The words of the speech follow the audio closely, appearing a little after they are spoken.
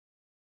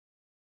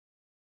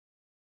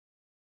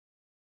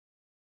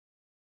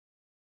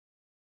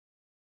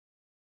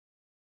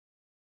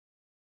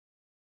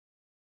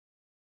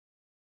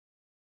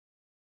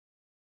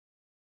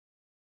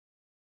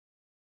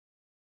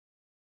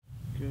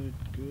Good,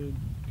 good,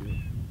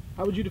 good.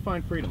 How would you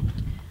define freedom?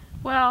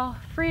 Well,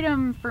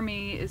 freedom for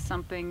me is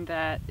something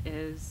that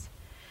is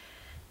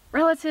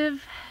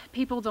relative.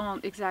 People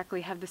don't exactly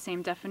have the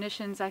same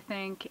definitions, I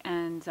think,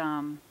 and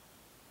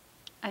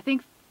I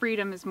think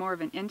freedom is more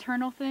of an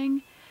internal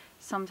thing.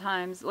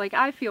 Sometimes, like,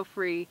 I feel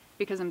free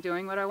because I'm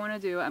doing what I want to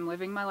do. I'm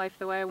living my life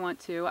the way I want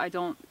to. I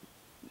don't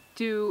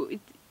do...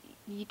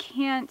 You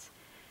can't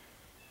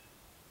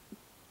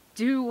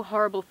do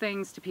horrible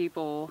things to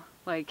people.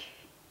 Like,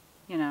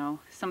 you know,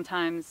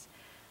 sometimes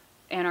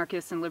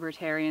anarchists and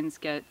libertarians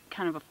get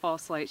kind of a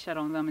false light shed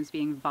on them as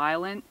being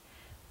violent,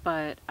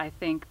 but I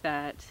think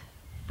that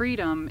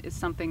freedom is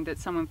something that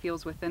someone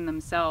feels within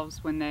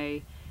themselves when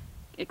they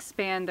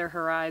expand their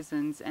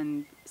horizons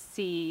and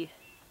see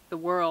the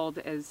world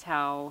as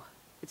how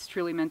it's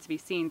truly meant to be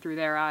seen through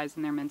their eyes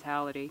and their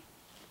mentality.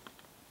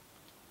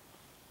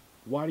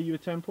 Why do you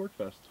attend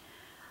PorcFest?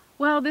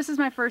 Well, this is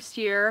my first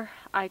year.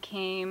 I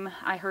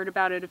heard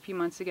about it a few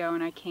months ago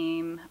and I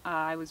came.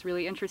 I was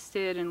really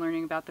interested in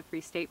learning about the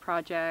Free State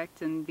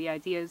Project and the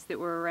ideas that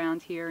were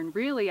around here, and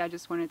really I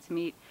just wanted to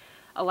meet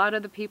a lot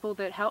of the people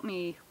that helped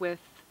me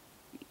with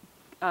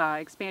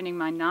expanding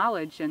my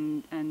knowledge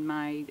and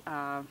my,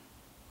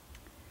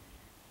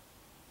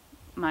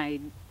 I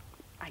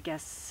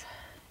guess,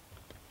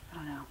 I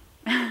don't know.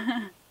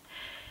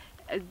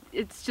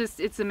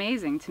 It's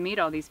amazing to meet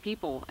all these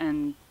people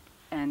and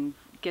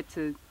get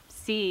to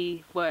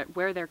see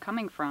where they're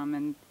coming from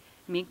and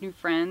make new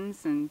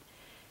friends and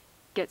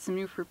get some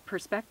new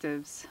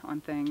perspectives on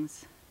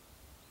things.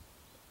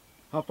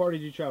 How far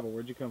did you travel?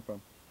 Where'd you come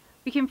from?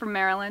 We came from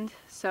Maryland,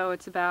 so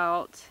it's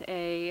about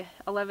a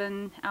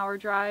 11-hour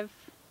drive.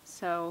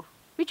 So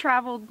we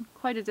traveled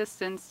quite a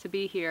distance to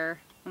be here,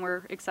 and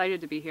we're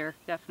excited to be here,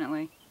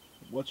 definitely.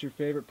 What's your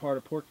favorite part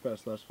of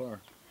PorcFest thus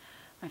far?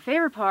 My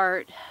favorite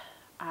part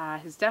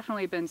has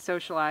definitely been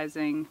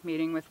socializing,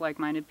 meeting with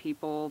like-minded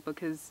people,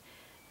 because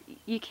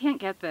you can't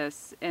get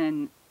this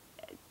in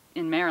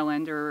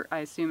Maryland, or I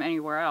assume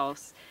anywhere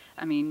else.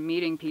 I mean,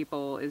 meeting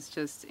people is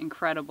just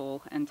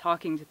incredible, and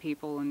talking to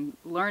people and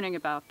learning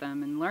about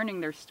them and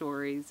learning their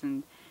stories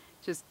and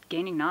just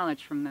gaining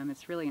knowledge from them.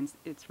 It's really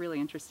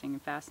interesting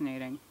and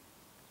fascinating.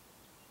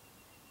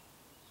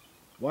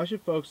 Why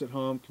should folks at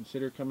home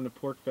consider coming to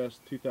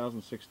PorcFest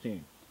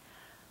 2016?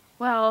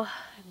 Well,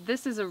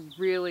 this is a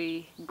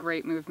really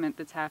great movement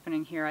that's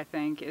happening here, I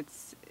think.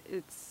 It's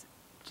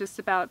just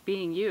about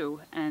being you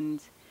and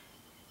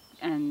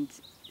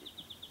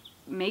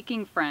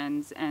making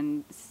friends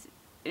and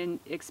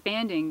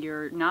expanding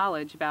your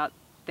knowledge about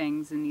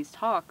things in these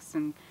talks.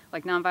 And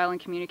like nonviolent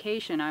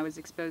communication, I was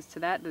exposed to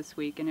that this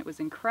week and it was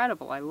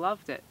incredible. I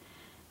loved it.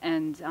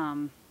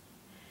 And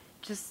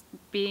just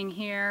being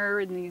here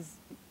in these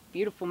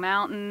beautiful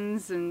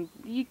mountains, and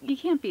you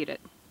can't beat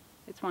it.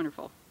 It's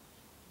wonderful.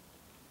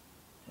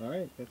 All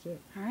right, that's it.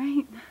 All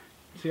right.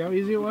 See how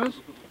easy it was?